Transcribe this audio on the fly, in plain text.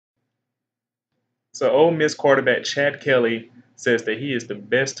So Ole Miss quarterback Chad Kelly says that he is the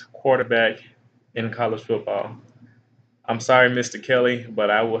best quarterback in college football. I'm sorry, Mr. Kelly, but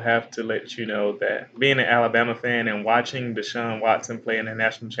I will have to let you know that being an Alabama fan and watching Deshaun Watson play in the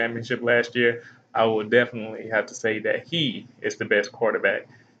national championship last year, I will definitely have to say that he is the best quarterback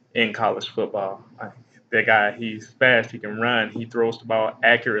in college football. That guy, he's fast, he can run, he throws the ball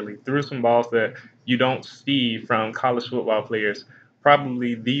accurately, threw some balls that you don't see from college football players.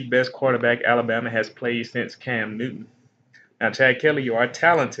 Probably the best quarterback Alabama has played since Cam Newton. Now, Chad Kelly, you are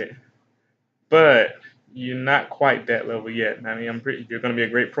talented, but you're not quite that level yet. I mean, you're going to be a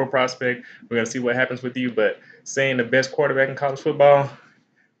great pro prospect. We're going to see what happens with you, but saying the best quarterback in college football,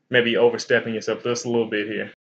 maybe overstepping yourself just a little bit here.